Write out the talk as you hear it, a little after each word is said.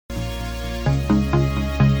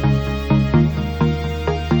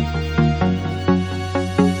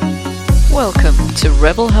Welcome to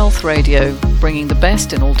Rebel Health Radio, bringing the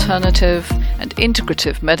best in alternative and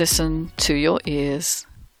integrative medicine to your ears.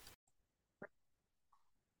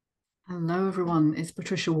 Hello everyone, it's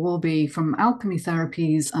Patricia Warby from Alchemy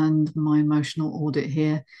Therapies and my emotional audit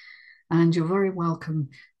here. And you're very welcome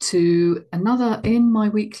to another in my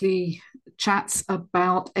weekly chats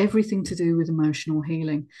about everything to do with emotional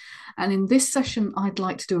healing. And in this session, I'd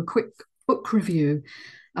like to do a quick book review.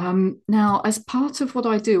 Now, as part of what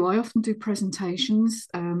I do, I often do presentations,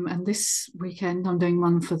 and this weekend I'm doing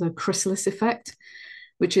one for the Chrysalis Effect,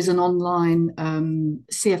 which is an online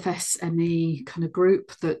CFSME kind of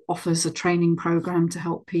group that offers a training program to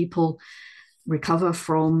help people recover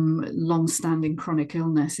from long-standing chronic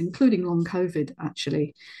illness, including long COVID,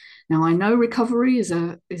 actually. Now, I know recovery is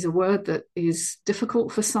a word that is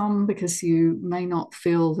difficult for some because you may not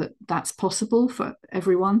feel that that's possible for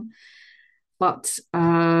everyone. But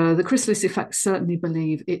the Chrysalis Effect certainly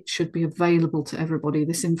believe it should be available to everybody.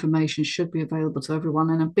 This information should be available to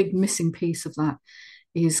everyone. And a big missing piece of that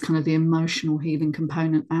is kind of the emotional healing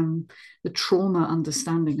component and the trauma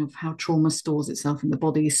understanding of how trauma stores itself in the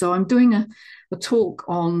body. So I'm doing a talk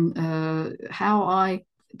on how I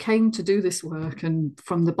came to do this work, and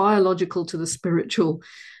from the biological to the spiritual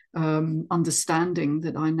understanding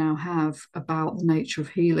that I now have about the nature of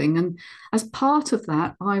healing. And as part of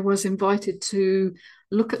that, I was invited to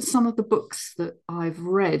look at some of the books that I've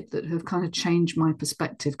read that have kind of changed my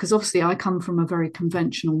perspective, because obviously I come from a very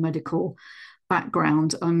conventional medical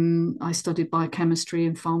background. I studied biochemistry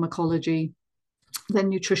and pharmacology, then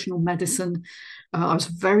nutritional medicine. I was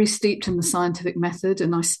very steeped in the scientific method,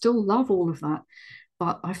 and I still love all of that.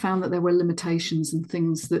 But I found that there were limitations and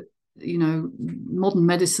things that, you know, modern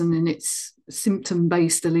medicine in its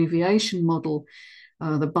symptom-based alleviation model,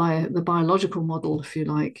 the biological model, if you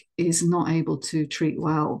like, is not able to treat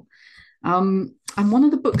well. And one of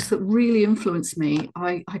the books that really influenced me,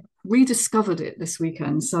 I rediscovered it this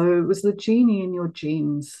weekend. So it was The Genie in Your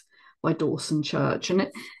Genes by Dawson Church. And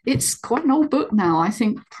it's quite an old book now. I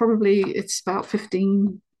think probably it's about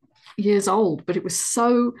 15 years old, but it was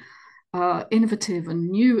so innovative and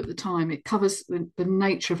new at the time. It covers the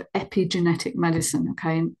nature of epigenetic medicine,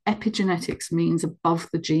 okay? And epigenetics means above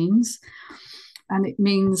the genes. And it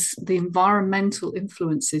means the environmental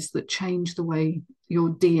influences that change the way your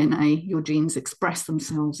DNA, your genes express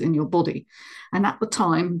themselves in your body. And at the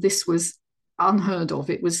time, this was unheard of.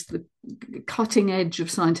 It was the cutting edge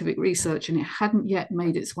of scientific research, and it hadn't yet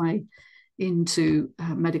made its way into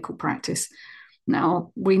medical practice.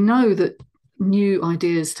 Now, we know that new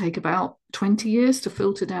ideas take about 20 years to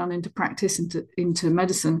filter down into practice, into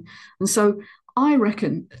medicine. And so I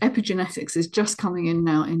reckon epigenetics is just coming in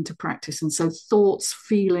now into practice. And so thoughts,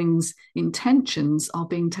 feelings, intentions are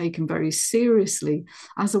being taken very seriously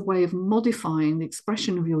as a way of modifying the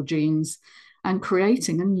expression of your genes and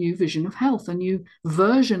creating a new vision of health, a new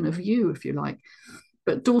version of you, if you like.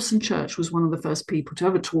 But Dawson Church was one of the first people to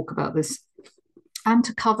ever talk about this and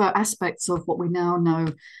to cover aspects of what we now know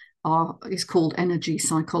is called energy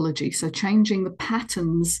psychology. So changing the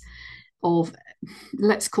patterns of,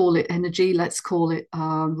 let's call it energy, let's call it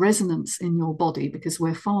resonance in your body, because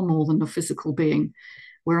we're far more than a physical being.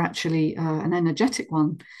 We're actually an energetic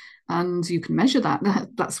one. And you can measure that.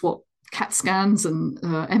 That's what CAT scans and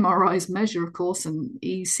MRIs measure, of course, and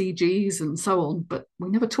ECGs and so on. But we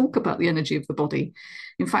never talk about the energy of the body.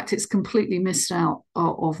 In fact, it's completely missed out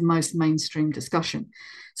of most mainstream discussion.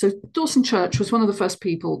 So Dawson Church was one of the first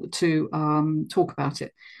people to talk about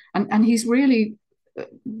it. And he's really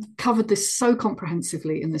covered this so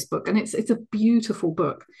comprehensively in this book. And it's a beautiful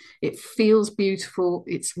book. It feels beautiful.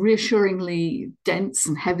 It's reassuringly dense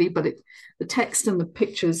and heavy, but the text and the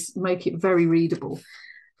pictures make it very readable.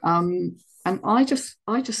 And I just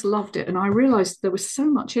loved it. And I realized there was so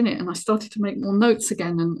much in it. And I started to make more notes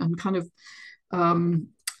again and kind of,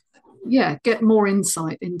 get more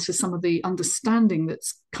insight into some of the understanding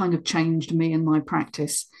that's kind of changed me in my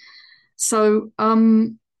practice. So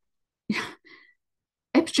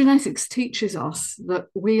epigenetics teaches us that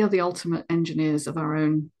we are the ultimate engineers of our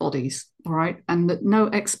own bodies, all right? And that no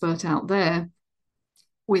expert out there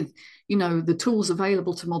with, you know, the tools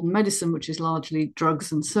available to modern medicine, which is largely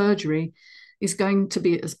drugs and surgery, is going to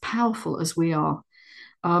be as powerful as we are.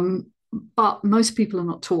 But most people are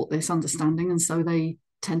not taught this understanding, and so they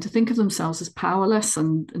tend to think of themselves as powerless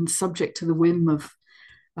and subject to the whim of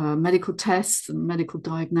medical tests and medical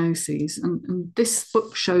diagnoses. And this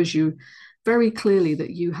book shows you very clearly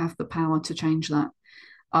that you have the power to change that.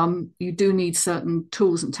 You do need certain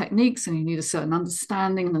tools and techniques, and you need a certain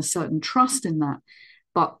understanding and a certain trust in that.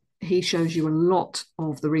 But he shows you a lot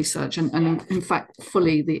of the research, and in fact,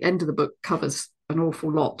 fully the end of the book covers an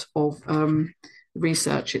awful lot of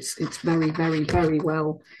research. It's very, very, very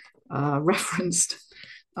well referenced.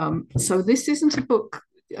 So this isn't a book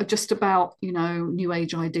just about, new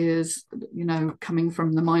age ideas, coming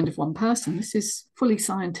from the mind of one person. This is fully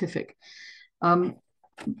scientific.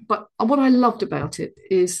 But what I loved about it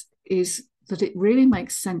is that it really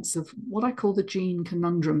makes sense of what I call the gene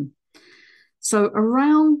conundrum. So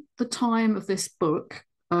around the time of this book,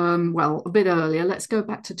 well, a bit earlier, let's go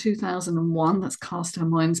back to 2001. Let's cast our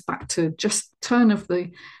minds back to just turn of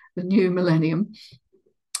the new millennium.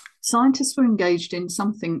 Scientists were engaged in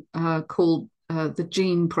something called the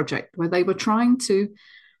Gene Project, where they were trying to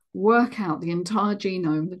work out the entire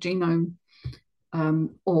genome, the genome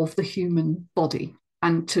of the human body.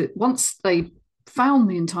 And once they found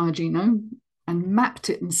the entire genome and mapped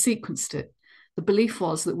it and sequenced it, the belief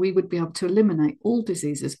was that we would be able to eliminate all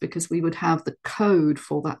diseases because we would have the code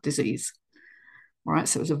for that disease. All right,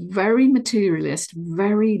 so it was a very materialist,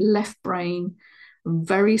 very left brain,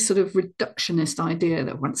 very sort of reductionist idea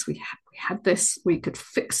that once we had this, we could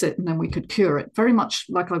fix it and then we could cure it. Very much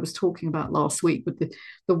like I was talking about last week with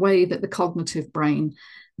the way that the cognitive brain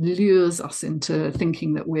lures us into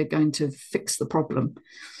thinking that we're going to fix the problem.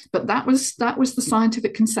 But that was the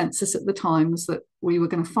scientific consensus at the time, was that we were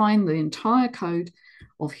going to find the entire code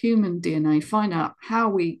of human DNA, find out how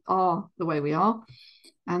we are the way we are.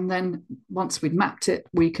 And then once we'd mapped it,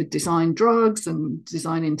 we could design drugs and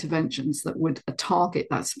design interventions that would target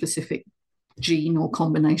that specific gene or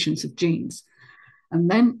combinations of genes.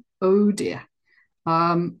 And then, oh dear,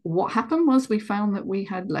 what happened was we found that we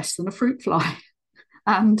had less than a fruit fly.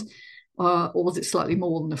 And or was it slightly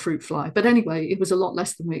more than a fruit fly? But anyway, it was a lot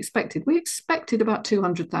less than we expected. We expected about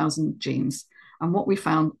 200,000 genes. And what we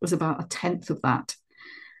found was about a tenth of that.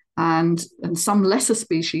 And some lesser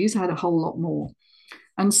species had a whole lot more.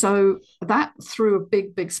 And so that threw a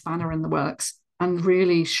big, big spanner in the works and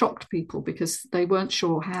really shocked people because they weren't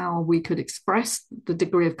sure how we could express the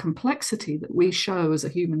degree of complexity that we show as a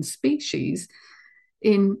human species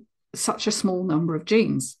in such a small number of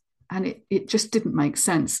genes. And it just didn't make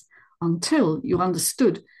sense until you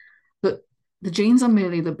understood that the genes are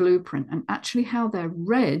merely the blueprint, and actually how they're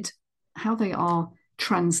read, how they are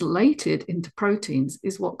translated into proteins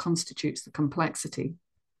is what constitutes the complexity.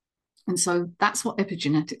 And so that's what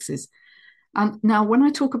epigenetics is. And now when I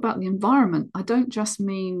talk about the environment, I don't just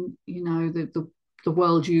mean, the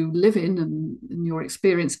world you live in and your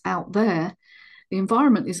experience out there. The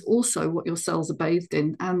environment is also what your cells are bathed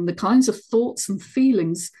in and the kinds of thoughts and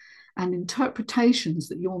feelings and interpretations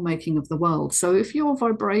that you're making of the world. So if your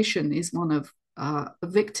vibration is one of a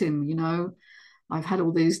victim, I've had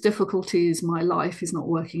all these difficulties, my life is not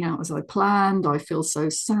working out as I planned, I feel so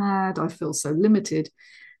sad, I feel so limited,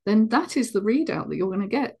 then that is the readout that you're going to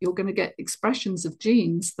get. You're going to get expressions of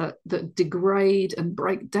genes that degrade and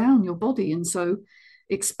break down your body. And so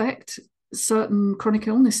expect certain chronic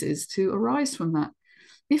illnesses to arise from that.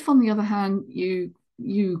 If, on the other hand,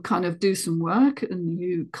 you kind of do some work and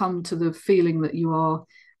you come to the feeling that you are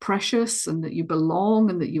precious and that you belong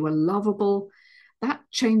and that you are lovable, that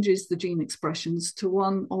changes the gene expressions to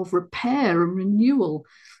one of repair and renewal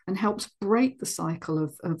and helps break the cycle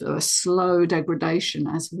of a slow degradation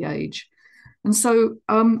as we age. And so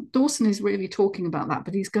Dawson is really talking about that,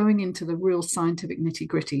 but he's going into the real scientific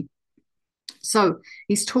nitty-gritty. So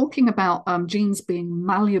he's talking about genes being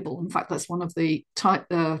malleable. In fact, that's one of the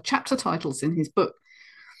chapter titles in his book.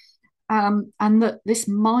 And that this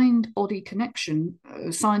mind-body connection,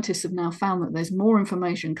 scientists have now found that there's more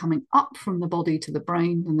information coming up from the body to the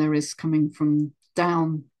brain than there is coming from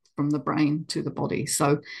down from the brain to the body.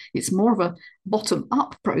 So it's more of a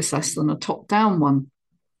bottom-up process than a top-down one.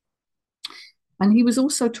 And he was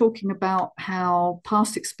also talking about how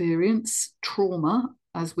past experience, trauma,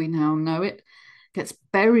 as we now know it, gets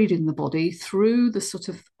buried in the body through the sort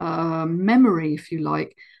of memory, if you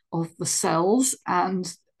like, of the cells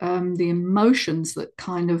and the emotions that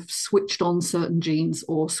kind of switched on certain genes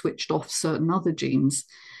or switched off certain other genes.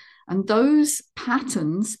 And those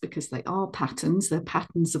patterns, because they are patterns, they're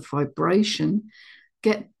patterns of vibration,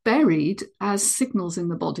 get buried as signals in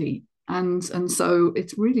the body. And so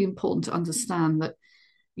it's really important to understand that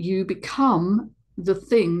you become the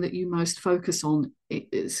thing that you most focus on,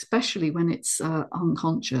 especially when it's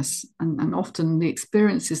unconscious. And often the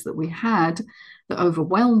experiences that we had that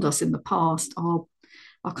overwhelmed us in the past are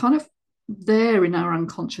kind of there in our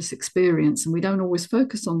unconscious experience, and we don't always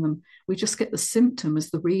focus on them. We just get the symptom as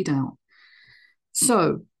the readout.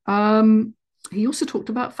 So he also talked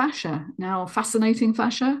about fascia. Now, fascinating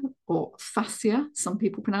fascia, or fascia, some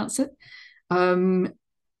people pronounce it,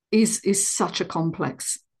 is such a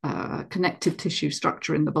complex connective tissue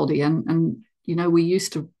structure in the body. And We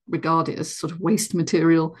used to regard it as sort of waste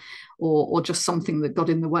material, or just something that got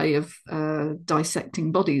in the way of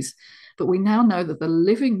dissecting bodies. But we now know that the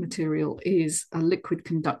living material is a liquid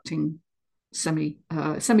conducting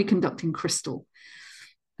semiconducting crystal.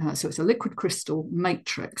 So it's a liquid crystal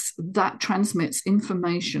matrix that transmits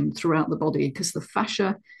information throughout the body, because the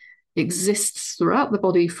fascia exists throughout the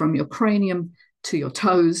body from your cranium to your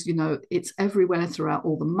toes. It's everywhere throughout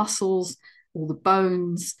all the muscles, all the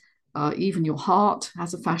bones, even your heart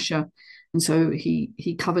has a fascia. And so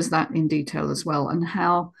he covers that in detail as well, and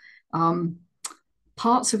how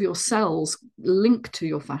parts of your cells link to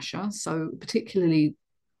your fascia. So particularly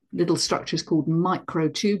little structures called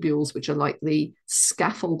microtubules, which are like the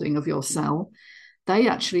scaffolding of your cell, they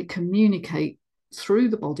actually communicate through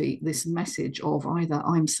the body this message of either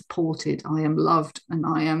I'm supported, I am loved, and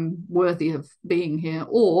I am worthy of being here,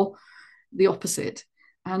 or the opposite.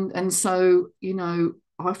 And so, I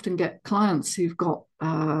often get clients who've got,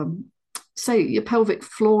 say, a pelvic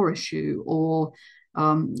floor issue, or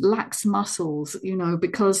lax muscles,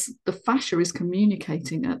 because the fascia is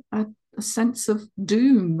communicating a sense of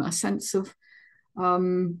doom, a sense of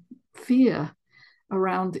fear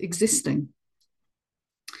around existing.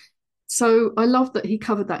 So I love that he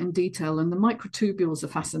covered that in detail. And the microtubules are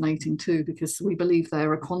fascinating too, because we believe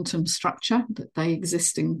they're a quantum structure, that they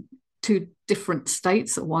exist in two different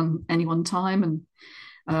states at any one time. And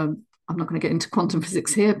I'm not going to get into quantum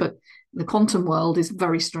physics here, but the quantum world is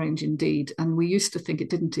very strange indeed. And we used to think it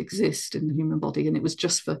didn't exist in the human body, and it was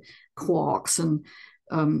just for quarks and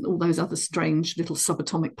all those other strange little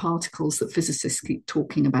subatomic particles that physicists keep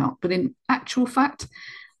talking about. But in actual fact,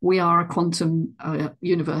 we are a quantum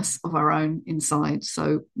universe of our own inside.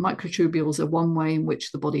 So microtubules are one way in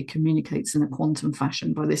which the body communicates in a quantum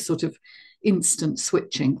fashion, by this sort of instant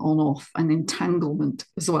switching on off and entanglement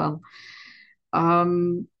as well.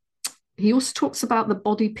 He also talks about the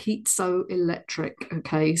body piezoelectric.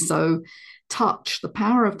 Okay, so touch, the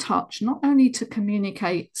power of touch, not only to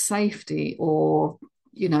communicate safety or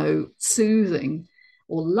soothing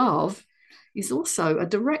or love, is also a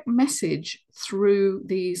direct message through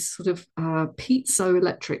these sort of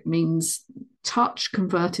piezoelectric, means touch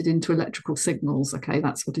converted into electrical signals. Okay,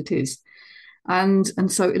 that's what it is.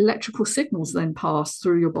 And so electrical signals then pass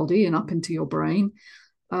through your body and up into your brain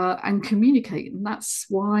and communicate. And that's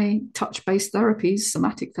why touch-based therapies,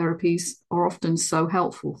 somatic therapies, are often so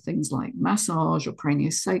helpful. Things like massage or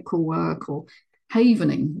craniosacral work or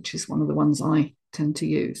havening, which is one of the ones I tend to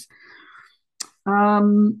use.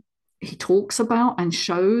 He talks about and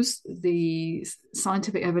shows the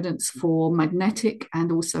scientific evidence for magnetic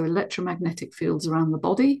and also electromagnetic fields around the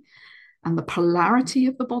body, and the polarity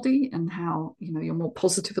of the body, and how you're more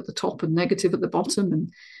positive at the top and negative at the bottom,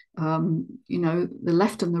 and the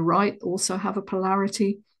left and the right also have a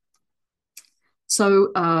polarity.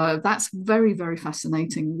 So that's very, very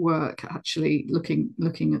fascinating work, actually, looking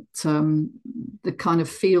at the kind of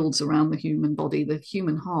fields around the human body. The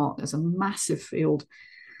human heart is a massive field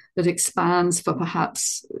that expands for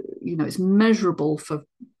perhaps, it's measurable for,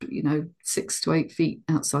 6 to 8 feet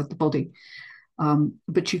outside the body.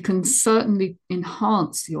 But you can certainly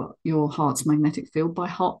enhance your heart's magnetic field by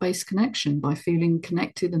heart-based connection, by feeling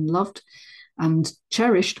connected and loved and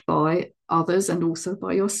cherished by others and also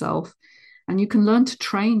by yourself. And you can learn to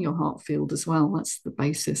train your heart field as well. That's the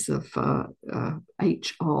basis of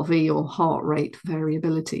HRV, or heart rate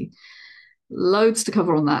variability. Loads to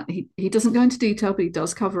cover on that. He doesn't go into detail, but he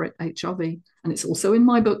does cover it, HRV. And it's also in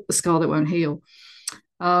my book, The Scar That Won't Heal.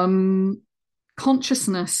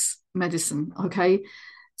 Consciousness medicine, okay?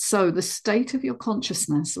 So the state of your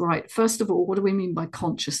consciousness, right? First of all, what do we mean by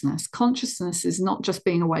consciousness? Consciousness is not just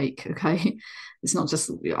being awake, okay? It's not just,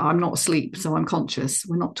 I'm not asleep, so I'm conscious.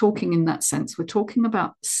 We're not talking in that sense. We're talking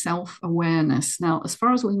about self-awareness. Now, as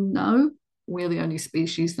far as we know, we're the only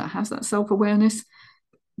species that has that self-awareness,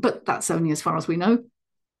 but that's only as far as we know.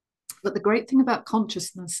 But the great thing about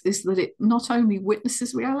consciousness is that it not only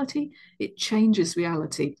witnesses reality, it changes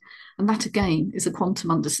reality. And that, again, is a quantum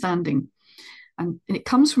understanding. And it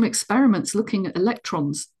comes from experiments looking at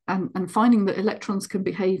electrons and finding that electrons can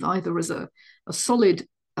behave either as a solid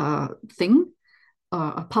thing,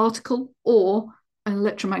 a particle, or an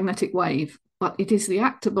electromagnetic wave. But it is the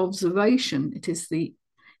act of observation, it is the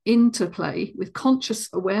interplay with conscious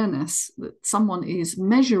awareness that someone is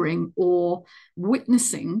measuring or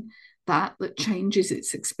witnessing that changes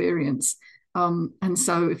its experience. And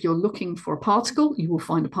so if you're looking for a particle, you will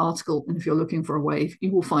find a particle. And if you're looking for a wave,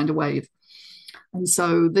 you will find a wave. And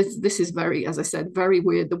so this is very, as I said, very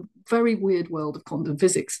weird, the very weird world of quantum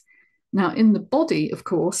physics. Now, in the body, of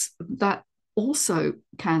course, that also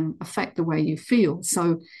can affect the way you feel.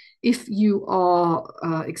 So if you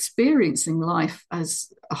are experiencing life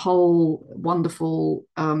as a whole, wonderful,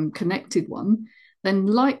 connected one, then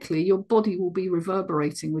likely your body will be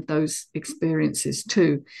reverberating with those experiences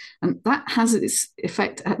too. And that has its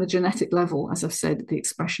effect at the genetic level, as I've said, the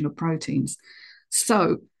expression of proteins.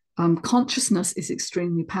 So consciousness is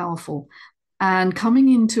extremely powerful. And coming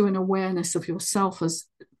into an awareness of yourself as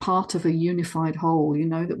part of a unified whole,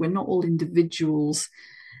 that we're not all individuals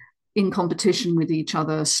in competition with each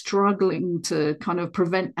other, struggling to kind of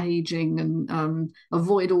prevent aging and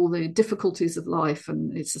avoid all the difficulties of life.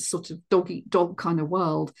 And it's a sort of dog eat dog kind of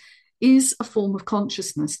world, is a form of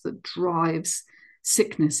consciousness that drives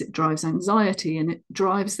sickness, it drives anxiety, and it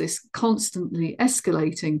drives this constantly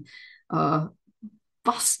escalating,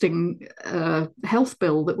 busting health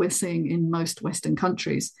bill that we're seeing in most Western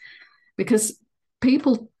countries, because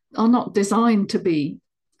people are not designed to be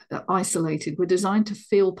isolated. We're designed to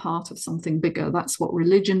feel part of something bigger. That's what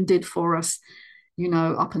religion did for us,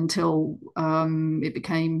 up until it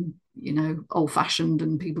became, old-fashioned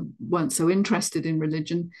and people weren't so interested in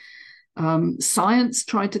religion. Science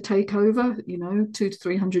tried to take over, 200 to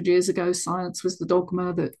 300 years ago. Science was the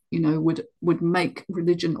dogma that, would make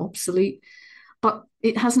religion obsolete. But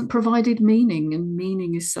it hasn't provided meaning, and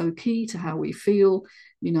meaning is so key to how we feel,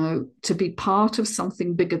 to be part of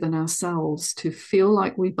something bigger than ourselves, to feel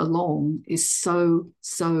like we belong is so,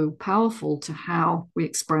 so powerful to how we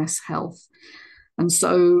express health. And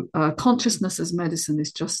so consciousness as medicine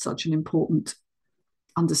is just such an important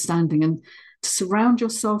understanding. And to surround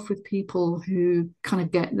yourself with people who kind of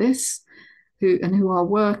get this, who are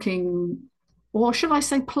working, or should I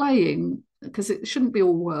say playing, because it shouldn't be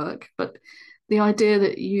all work, but the idea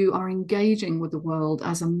that you are engaging with the world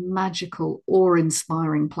as a magical,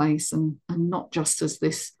 awe-inspiring place, and not just as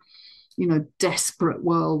this, desperate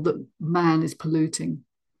world that man is polluting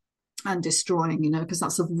and destroying, because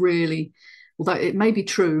that's a really, although it may be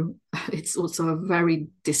true, it's also a very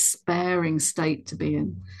despairing state to be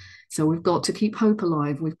in. So we've got to keep hope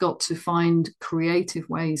alive. We've got to find creative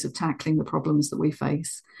ways of tackling the problems that we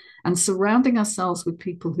face, and surrounding ourselves with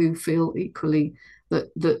people who feel equally that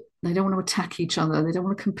they don't want to attack each other. They don't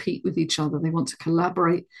want to compete with each other. They want to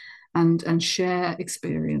collaborate and share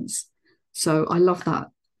experience. So I love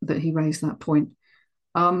that he raised that point.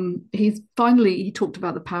 He talked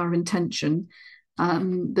about the power of intention,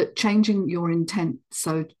 that changing your intent.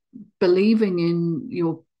 So believing in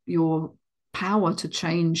your power to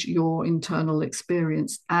change your internal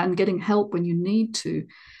experience and getting help when you need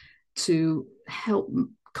to help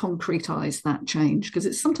concretize that change, because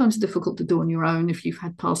it's sometimes difficult to do on your own if you've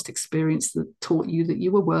had past experience that taught you that you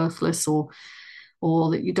were worthless or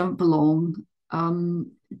that you don't belong.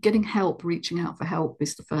 Getting help, reaching out for help,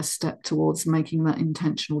 is the first step towards making that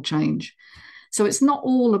intentional change. So it's not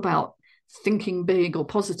all about thinking big or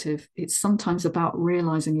positive. It's sometimes about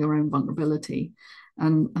realizing your own vulnerability,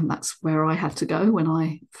 and that's where I had to go when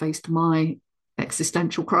I faced my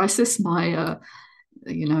existential crisis, my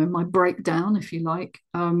breakdown, if you like,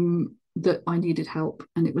 that I needed help.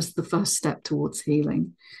 And it was the first step towards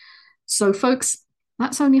healing. So folks,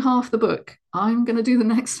 that's only half the book. I'm going to do the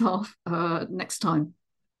next half next time.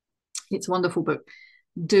 It's a wonderful book.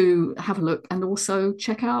 Do have a look, and also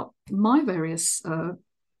check out my various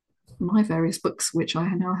books, which I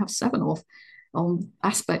now have 7 of, on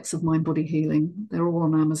aspects of mind-body healing. They're all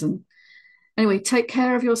on Amazon. Anyway, take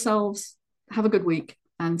care of yourselves. Have a good week,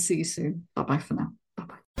 and see you soon. Bye-bye for now.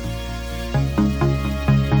 Bye-bye.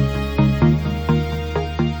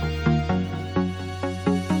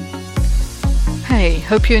 Hey,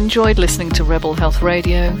 hope you enjoyed listening to Rebel Health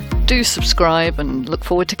Radio. Do subscribe, and look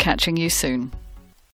forward to catching you soon.